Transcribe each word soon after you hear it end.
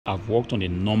I've worked on a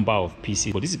number of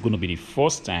PCs, but this is going to be the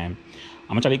first time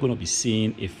I'm actually going to be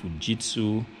seeing a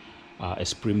Fujitsu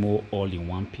Esprimo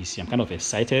all-in-one PC. I'm kind of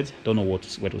excited. Don't know where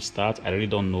to start. I really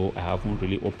don't know. I haven't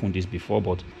really opened this before,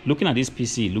 but looking at this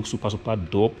PC, it looks super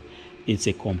dope. It's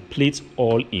a complete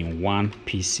all-in-one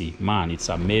PC. Man, it's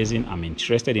amazing. I'm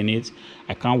interested in it.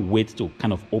 I can't wait to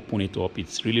kind of open it up.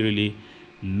 It's really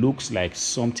looks like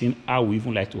something I would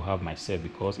even like to have myself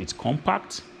because it's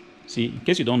compact. See, in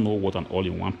case you don't know what an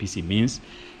all-in-one PC means,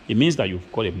 it means that you've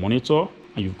got a monitor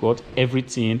and you've got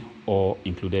everything all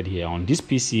included here. On this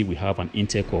PC, we have an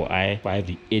Intel Core i5,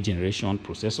 the 8th generation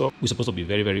processor, which is supposed to be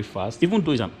very fast. Even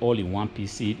though it's an all-in-one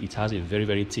PC, it has a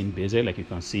very thin bezel, like you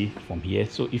can see from here.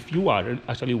 So if you are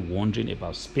actually wondering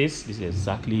about space, this is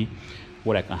exactly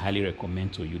what I can highly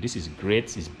recommend to you. This is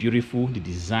great. It's beautiful. The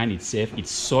design itself, it's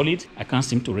solid. I can't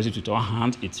seem to raise it with our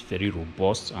hand. It's very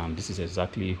robust, and this is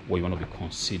exactly what you want to be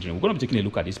considering. We're going to be taking a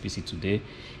look at this PC today.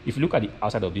 If you look at the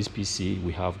outside of this PC,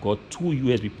 we have got two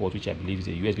USB ports, which I believe is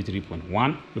a USB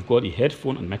 3.1. We've got the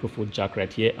headphone and microphone jack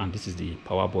right here, and this is the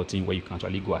power button where you can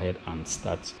actually go ahead and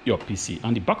start your PC.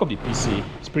 And the back of the PC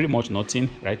is pretty much nothing.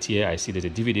 Right here, I see there's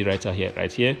a DVD writer here,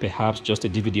 right here. Perhaps just a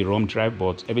DVD-ROM drive,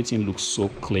 but everything looks so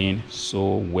clean,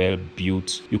 so well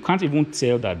built. You can't even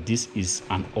tell that this is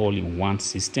an all-in-one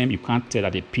system. You can't tell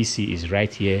that the PC is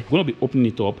right here. We're going to be opening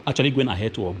it up, actually going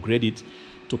ahead to upgrade it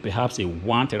to perhaps a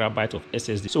 1 terabyte of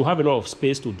SSD. So have a lot of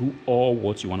space to do all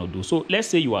what you want to do. So let's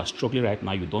say you are struggling right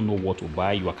now, you don't know what to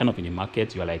buy, you are kind of in the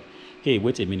market, you are like, hey,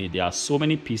 wait a minute, there are so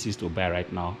many PCs to buy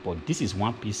right now, but this is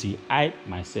one PC. I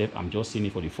myself, I'm just seeing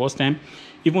it for the first time,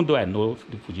 even though I know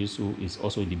the Fujitsu is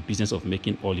also in the business of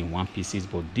making all-in-one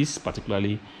PCs, but this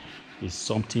particularly is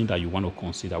something that you want to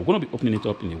consider. We're going to be opening it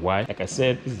up in a while. Like I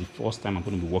said, this is the first time I'm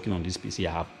going to be working on this PC.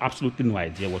 I have absolutely no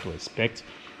idea what to expect.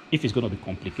 If it's going to be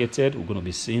complicated, we're going to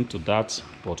be seeing to that,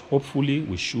 but hopefully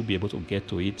we should be able to get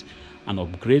to it and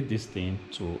upgrade this thing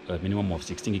to a minimum of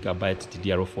 16 gigabyte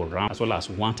DDR4 RAM as well as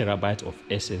 1 terabyte of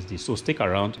SSD. So stick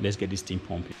around, let's get this thing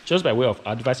pumping. Just by way of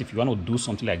advice, if you want to do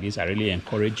something like this, I really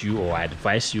encourage you, or I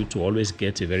advise you, to always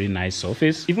get a very nice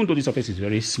surface. Even though the surface is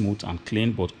very smooth and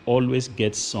clean, but always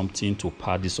get something to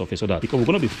pad the surface, so that, because we're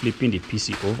going to be flipping the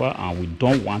PC over and we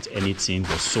don't want anything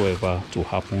whatsoever to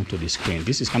happen to the screen.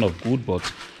 This is kind of good,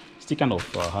 but still kind of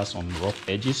has some rough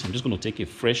edges. I'm just going to take a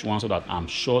fresh one so that I'm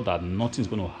sure that nothing's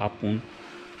going to happen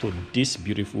to this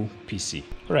beautiful PC.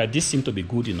 All right, this seems to be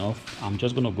good enough. I'm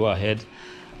just going to go ahead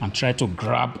and try to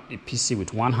grab a PC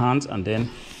with one hand and then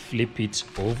flip it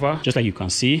over, just like you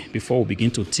can see, before we begin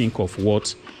to think of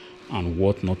what and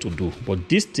what not to do. But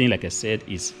this thing, like I said,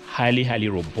 is highly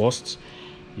robust.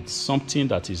 It's something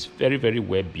that is very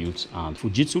well built, and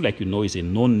Fujitsu, like you know, is a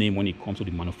known name when it comes to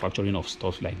the manufacturing of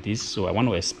stuff like this. So I want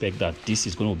to expect that this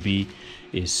is going to be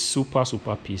a super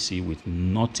PC with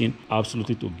nothing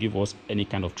absolutely to give us any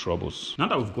kind of troubles. Now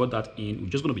that we've got that in, we're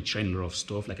just going to be trying a lot of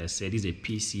stuff. Like I said, this is a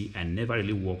PC I never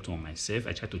really worked on myself.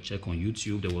 I tried to check on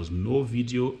YouTube. There was no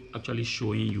video actually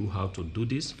showing you how to do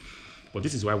this, but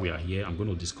this is why we are here. I'm going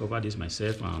to discover this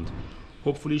myself and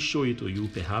hopefully show it to you.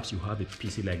 Perhaps you have a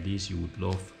PC like this you would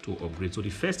love to upgrade. So the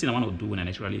first thing I want to do when I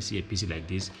naturally see a PC like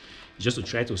this is just to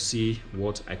try to see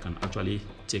what I can actually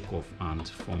take off. And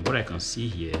from what I can see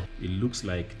here, it looks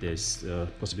like there's a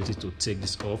possibility to take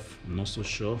this off. I'm not so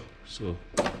sure. So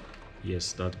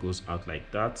yes, that goes out like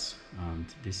that, and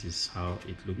this is how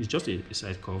it looks. It's just a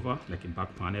side cover, like a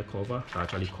back panel cover that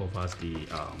actually covers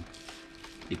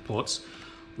the ports.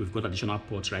 We've got additional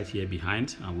ports right here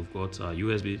behind, and we've got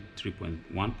USB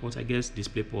 3.1 port, I guess,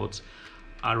 display port,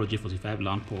 RJ45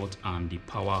 LAN port, and the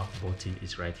power button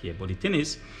is right here. But the thing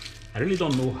is, I really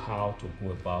don't know how to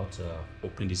go about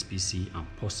opening this PC and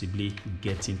possibly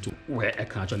getting to where I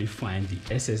can actually find the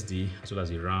SSD as well as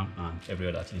the RAM and every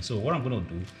other thing. So what I'm going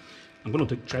to do, I'm going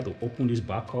to try to open this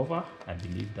back cover. I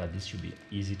believe that this should be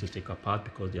easy to take apart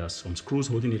because there are some screws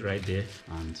holding it right there.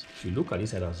 And if you look at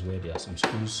this side as well, there are some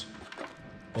screws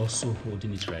also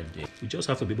holding it right there. We just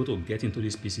have to be able to get into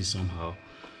this PC somehow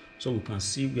so we can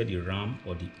see where the RAM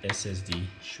or the SSD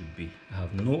should be. I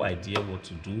have no idea what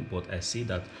to do, but I see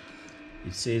that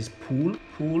it says pull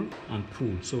and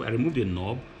pull. So I removed the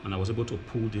knob and I was able to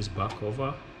pull this back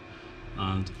cover,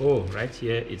 and oh, right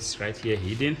here, it's right here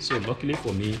hidden. So luckily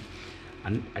for me,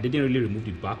 and I didn't really remove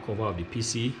the back cover of the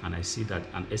PC, and I see that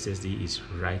an SSD is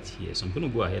right here. So I'm going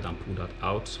to go ahead and pull that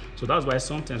out. So that's why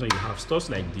sometimes when you have stuff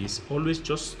like this, always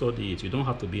just study it. You don't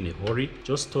have to be in a hurry.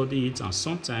 Just study it, and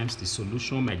sometimes the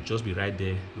solution might just be right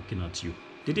there looking at you.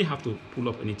 Didn't have to pull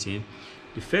up anything.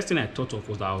 The first thing I thought of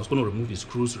was that I was going to remove the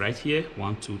screws right here.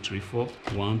 1, 2, 3, 4.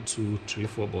 1, 2, 3,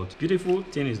 4. But beautiful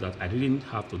thing is that I didn't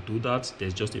have to do that.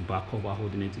 There's just a back cover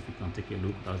holding it. If you can take a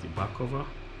look, that's the back cover,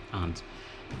 and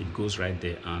it goes right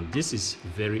there. And this is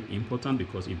very important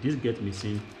because if this gets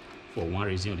missing for one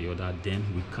reason or the other, then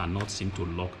we cannot seem to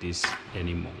lock this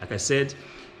anymore. Like I said,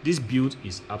 this build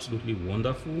is absolutely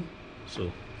wonderful.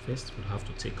 So first we'll have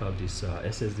to take out this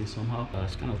SSD somehow.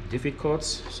 It's kind of difficult,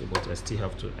 so but I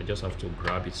just have to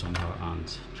grab it somehow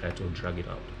and try to drag it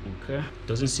out. Okay,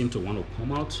 doesn't seem to want to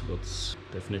come out, but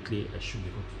definitely I should be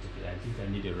able to take it. I think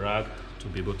I need a rag to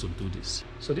be able to do this.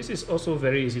 So this is also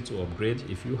very easy to upgrade.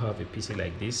 If you have a PC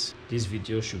like this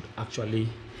video should actually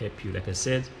help you. Like I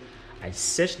said, I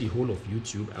searched the whole of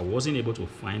YouTube. I wasn't able to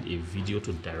find a video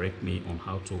to direct me on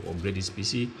how to upgrade this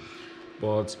PC.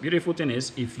 But beautiful thing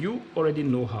is, if you already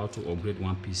know how to upgrade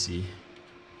one PC,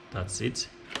 that's it.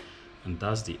 And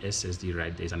that's the SSD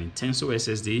right there. It's an Intenso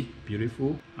SSD,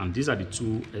 beautiful. And these are the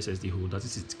two SSD holders.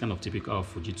 This is kind of typical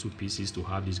of Fujitsu PCs to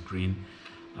have these green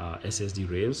SSD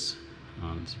rails.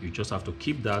 And you just have to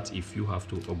keep that if you have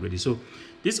to upgrade it. So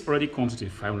this already comes with a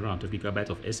 512GB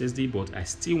of SSD, but I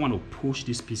still want to push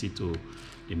this PC to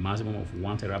the maximum of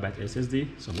 1TB SSD.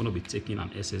 So I'm going to be taking an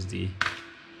SSD,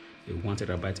 a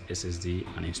 1TB SSD,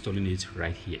 and installing it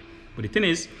right here. But the thing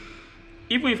is,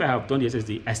 even if I have done the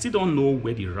SSD, I still don't know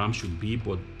where the RAM should be,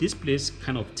 but this place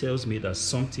kind of tells me that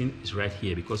something is right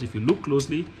here, because if you look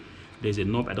closely, there's a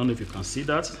knob. I don't know if you can see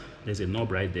that. There's a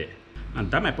knob right there. And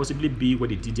that might possibly be where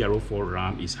the DDR4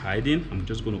 RAM is hiding. I'm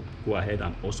just going to go ahead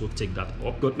and also take that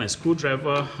up. Got my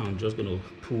screwdriver. I'm just going to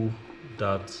pull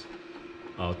that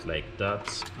out like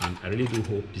that. And I really do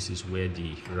hope this is where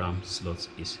the RAM slot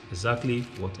is. Exactly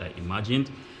what I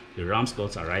imagined. The RAM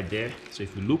slots are right there. So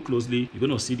if you look closely, you're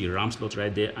going to see the RAM slot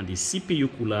right there. And the CPU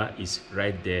cooler is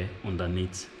right there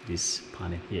underneath this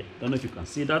panel here. Don't know if you can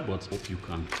see that, but hope you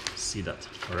can see that.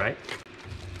 All right.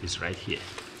 It's right here.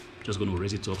 Just going to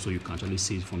raise it up so you can actually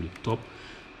see it from the top.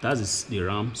 That's the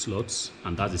RAM slots,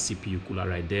 and that's the CPU cooler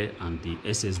right there, and the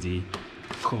SSD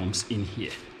comes in here.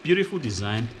 Beautiful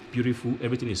design, beautiful.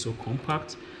 Everything is so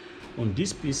compact. On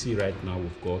this PC right now,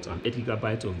 we've got an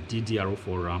 8GB of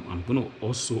DDR4 RAM. I'm going to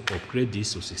also upgrade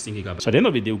this to 16GB. So at the end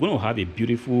of the day, we're going to have a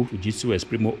beautiful Fujitsu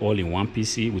Esprimo all-in-one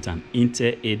PC with an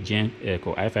Intel 8 Gen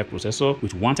Core i5 processor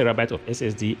with 1TB of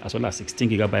SSD as well as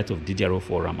 16GB of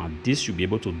DDR4 RAM. And this should be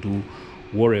able to do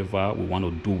whatever we want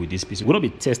to do with this PC. We're going to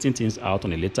be testing things out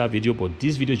on a later video, but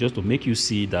this video is just to make you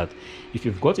see that if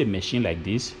you've got a machine like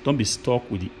this, don't be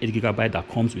stuck with the 8GB that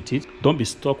comes with it. Don't be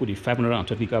stuck with the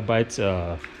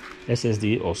 512GB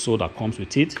SSD or so that comes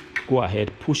with it. Go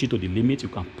ahead, push it to the limit. You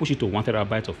can push it to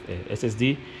 1TB of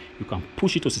SSD. You can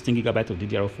push it to 16GB of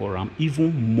DDR4 RAM,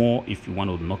 even more if you want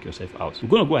to knock yourself out. We're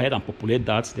going to go ahead and populate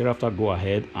that. Thereafter, go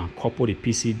ahead and couple the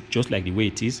PC just like the way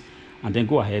it is, and then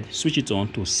go ahead, switch it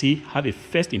on to see, have a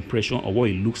first impression of what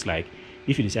it looks like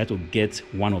if you decide to get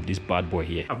one of this bad boy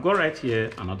here. I've got right here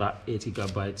another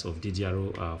 8GB of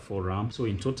DDR4 RAM. So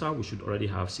in total, we should already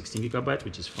have 16GB,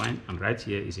 which is fine. And right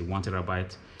here is a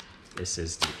 1TB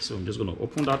SSD. So I'm just going to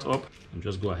open that up and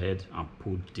just go ahead and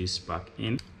put this back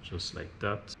in, just like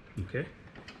that. Okay.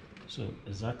 So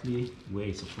exactly where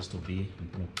it's supposed to be, I'm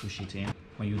going to push it in.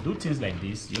 When you do things like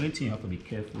this, the only thing you have to be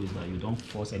careful is that you don't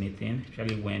force anything,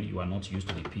 especially when you are not used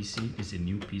to the PC. It's a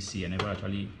new PC. I never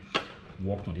actually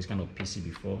worked on this kind of PC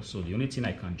before. So the only thing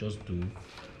I can just do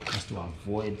is to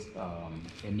avoid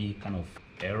any kind of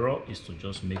error is to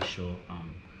just make sure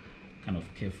I'm kind of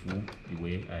careful the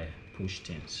way I push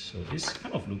things. So this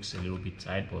kind of looks a little bit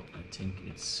tight, but I think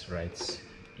it's right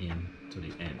in to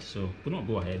the end. So I'm gonna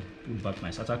go ahead, put back my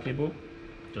SATA cable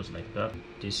just like that.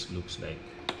 This looks like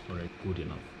alright, good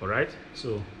enough. All right,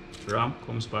 so RAM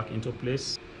comes back into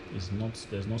place.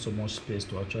 There's not so much space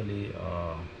to actually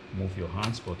move your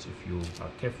hands, but if you are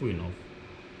careful enough,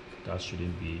 that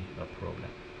shouldn't be a problem.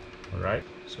 All right,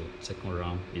 so second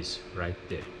RAM is right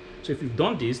there. So if you've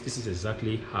done this is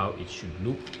exactly how it should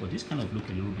look. But this kind of look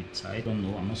a little bit tight. I don't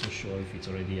know, I'm not so sure if it's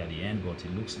already at the end, but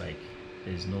it looks like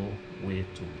there's no way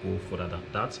to go further than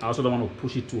that. I also don't want to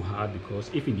push it too hard, because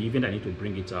if in the event I need to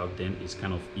bring it out, then it's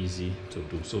kind of easy to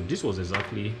do. So this was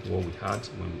exactly what we had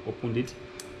when we opened it.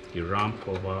 The RAM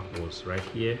cover was right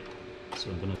here. So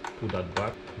I'm going to put that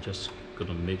back. Just going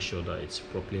to make sure that it's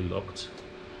properly locked.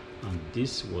 And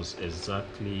this was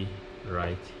exactly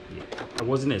right here. I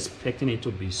wasn't expecting it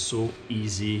to be so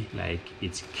easy like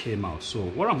it came out. So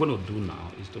what I'm going to do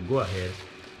now is to go ahead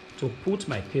to put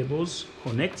my cables,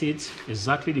 connect it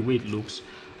exactly the way it looks,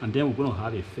 and then we're going to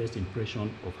have a first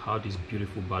impression of how this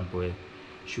beautiful bad boy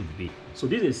should be. So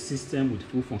this is a system with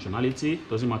full functionality.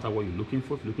 Doesn't matter what you're looking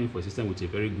for. If you're looking for a system with a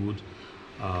very good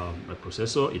a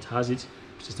processor, it has it.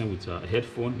 System with a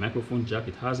headphone, microphone jack,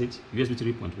 it has it. USB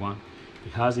 3.1,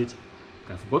 it has it.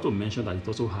 I forgot to mention that it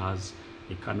also has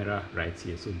a camera right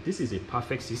here. So this is a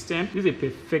perfect system. This is a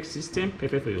perfect system,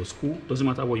 perfect for your school. Doesn't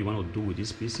matter what you want to do with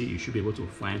this PC, you should be able to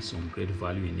find some great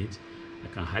value in it. I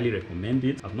can highly recommend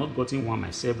it. I've not gotten one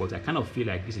myself, but I kind of feel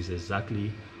like this is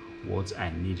exactly what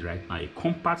I need right now. A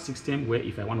compact system where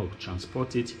if I want to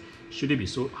transport it, shouldn't be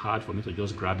so hard for me to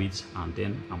just grab it and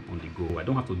then I'm on the go. I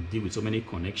don't have to deal with so many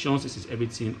connections. This is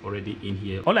everything already in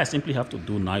here. All I simply have to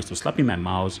do now is to slap in my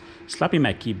mouse, slap in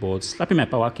my keyboard, slap in my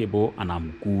power cable, and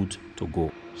I'm good to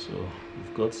go. So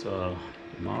we've got the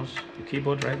mouse, the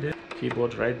keyboard right there.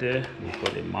 Keyboard right there, we've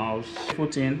got a mouse.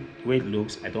 Everything, the way it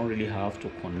looks, I don't really have to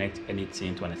connect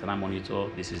anything to an external monitor.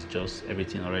 This is just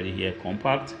everything already here,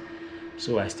 compact.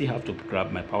 So I still have to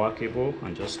grab my power cable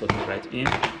and just slot it right in,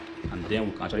 and then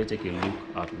we can actually take a look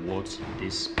at what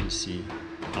this PC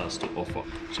has to offer.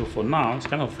 So for now, it's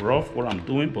kind of rough what I'm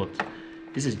doing, but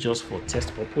this is just for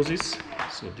test purposes.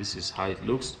 So this is how it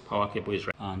looks. Power cable is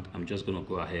right, and I'm just going to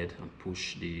go ahead and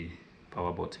push the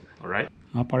power button. All right,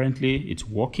 apparently it's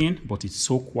working, but it's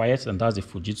so quiet, and that's the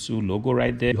Fujitsu logo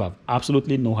right there. You have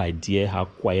absolutely no idea how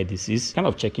quiet this is. Kind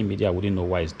of checking media, I wouldn't know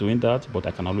why it's doing that, but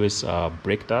I can always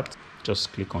break that.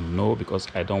 Just click on no because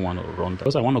I don't want to run that.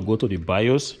 Because I want to go to the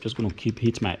BIOS, just going to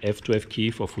hit my F12 key.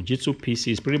 For Fujitsu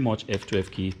PCs, pretty much F12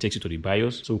 key takes you to the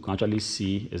BIOS, so we can actually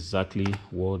see exactly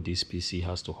what this PC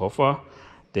has to offer.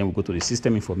 Then we go to the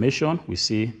system information. We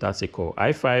see that's a Core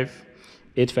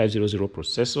i5-8500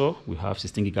 processor. We have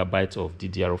 16 GB of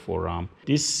DDR4 RAM.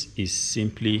 This is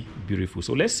simply beautiful.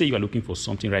 So let's say you are looking for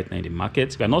something right now in the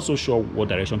market. You are not so sure what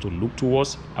direction to look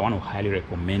towards. I want to highly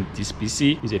recommend this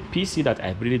PC. It's a PC that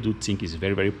I really do think is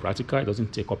very, very practical. It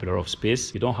doesn't take up a lot of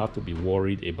space. You don't have to be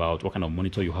worried about what kind of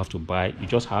monitor you have to buy. You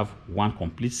just have one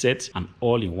complete set, and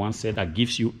all in one set that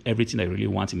gives you everything that you really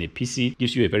want in a PC. It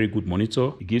gives you a very good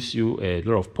monitor. It gives you a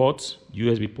lot of ports,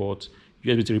 USB port,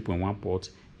 USB 3.1 port.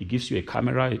 It gives you a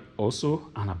camera also,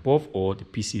 and above all, the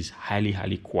PC is highly,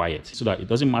 highly quiet, so that it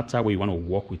doesn't matter where you want to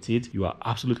work with it. You are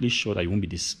absolutely sure that you won't be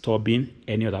disturbing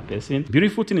any other person. The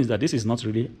beautiful thing is that this is not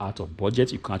really out of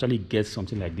budget. You can actually get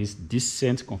something like this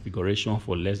decent configuration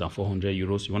for less than 400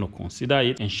 euros. You want to consider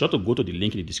it, and sure to go to the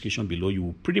link in the description below. You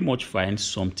will pretty much find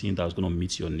something that's going to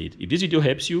meet your need. If this video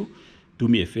helps you, do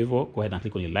me a favor, go ahead and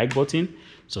click on the like button,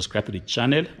 subscribe to the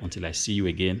channel. Until I see you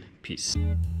again, peace.